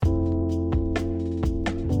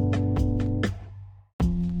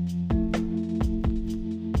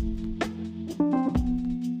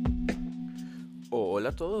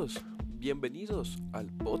Hola a todos, bienvenidos al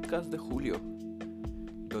podcast de Julio,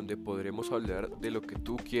 donde podremos hablar de lo que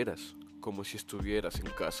tú quieras, como si estuvieras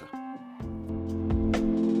en casa.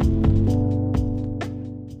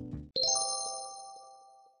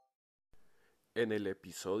 En el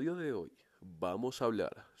episodio de hoy vamos a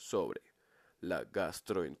hablar sobre la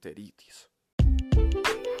gastroenteritis.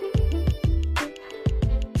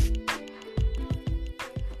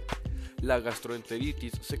 La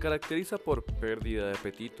gastroenteritis se caracteriza por pérdida de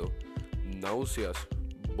apetito, náuseas,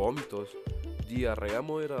 vómitos, diarrea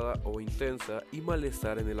moderada o intensa y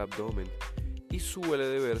malestar en el abdomen, y suele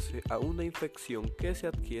deberse a una infección que se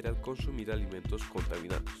adquiere al consumir alimentos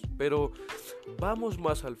contaminados. Pero vamos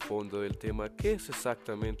más al fondo del tema. ¿Qué es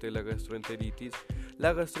exactamente la gastroenteritis?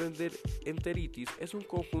 La gastroenteritis es un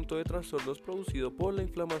conjunto de trastornos producido por la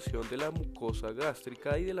inflamación de la mucosa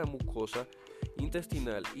gástrica y de la mucosa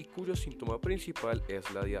intestinal, y cuyo síntoma principal es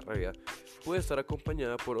la diarrea. Puede estar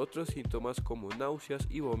acompañada por otros síntomas como náuseas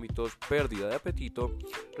y vómitos, pérdida de apetito,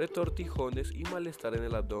 retortijones y malestar en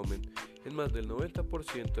el abdomen. En más del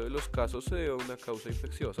 90% de los casos se debe a una causa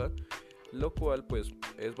infecciosa, lo cual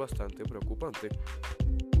es bastante preocupante.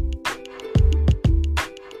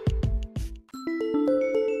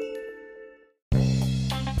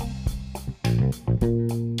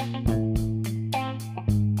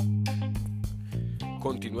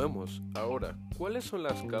 Continuemos. Ahora, ¿cuáles son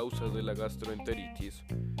las causas de la gastroenteritis?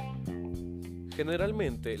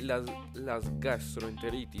 Generalmente las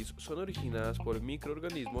gastroenteritis son originadas por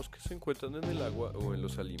microorganismos que se encuentran en el agua o en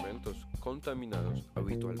los alimentos contaminados,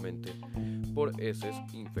 habitualmente por heces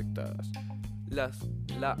infectadas.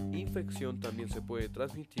 La infección también se puede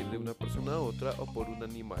transmitir de una persona a otra o por un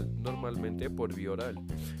animal, normalmente por vía oral.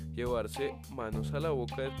 Llevarse manos a la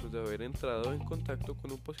boca después de haber entrado en contacto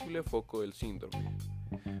con un posible foco del síndrome.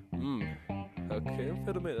 ¿A qué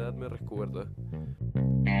enfermedad me recuerda?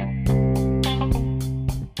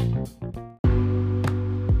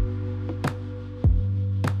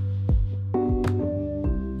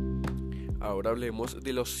 Ahora hablemos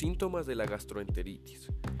de los síntomas de la gastroenteritis.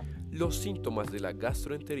 Los síntomas de la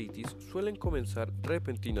gastroenteritis suelen comenzar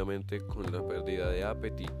repentinamente con la pérdida de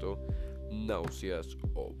apetito, náuseas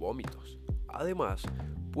o vómitos. Además,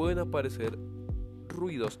 pueden aparecer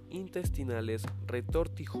ruidos intestinales,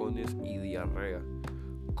 retortijones y diarrea,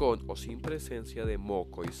 con o sin presencia de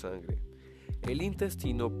moco y sangre. El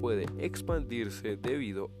intestino puede expandirse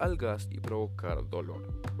debido al gas y provocar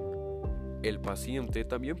dolor. El paciente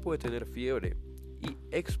también puede tener fiebre y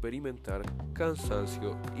experimentar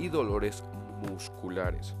cansancio y dolores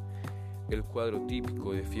musculares. El cuadro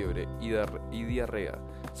típico de fiebre y diarrea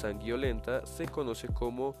sanguinolenta se conoce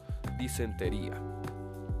como disentería.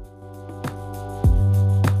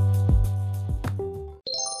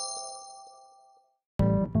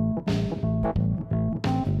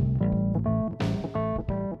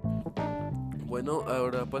 Bueno,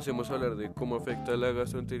 ahora pasemos a hablar de cómo afecta la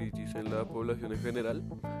gastroenteritis en la población en general.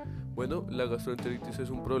 Bueno, la gastroenteritis es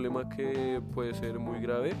un problema que puede ser muy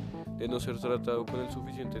grave de no ser tratado con el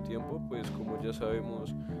suficiente tiempo, pues como ya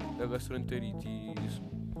sabemos, la gastroenteritis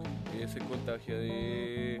se contagia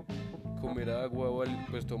de comer agua o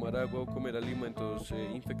tomar agua o comer alimentos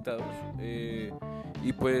infectados,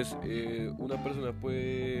 y una persona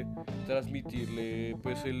puede transmitirle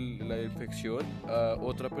la infección a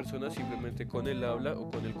otra persona simplemente con el habla o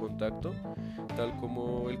con el contacto, tal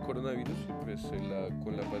como el coronavirus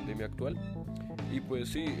con la pandemia actual. Y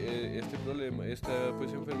este problema, esta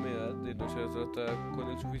enfermedad de no ser tratada con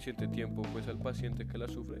el suficiente tiempo al paciente que la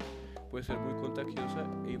sufre, puede ser muy contagiosa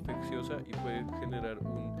e infecciosa y puede generar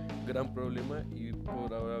un gran problema y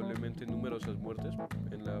probablemente numerosas muertes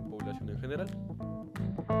en la población en general.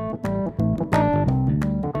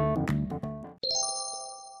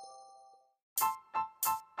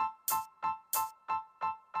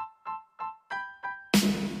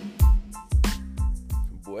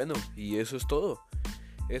 Bueno, y eso es todo.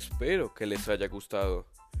 Espero que les haya gustado.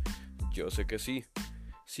 Yo sé que sí.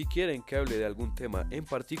 Si quieren que hable de algún tema en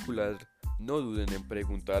particular, no duden en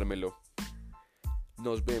preguntármelo.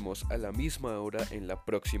 Nos vemos a la misma hora en la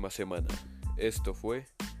próxima semana. Esto fue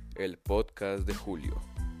el podcast de Julio.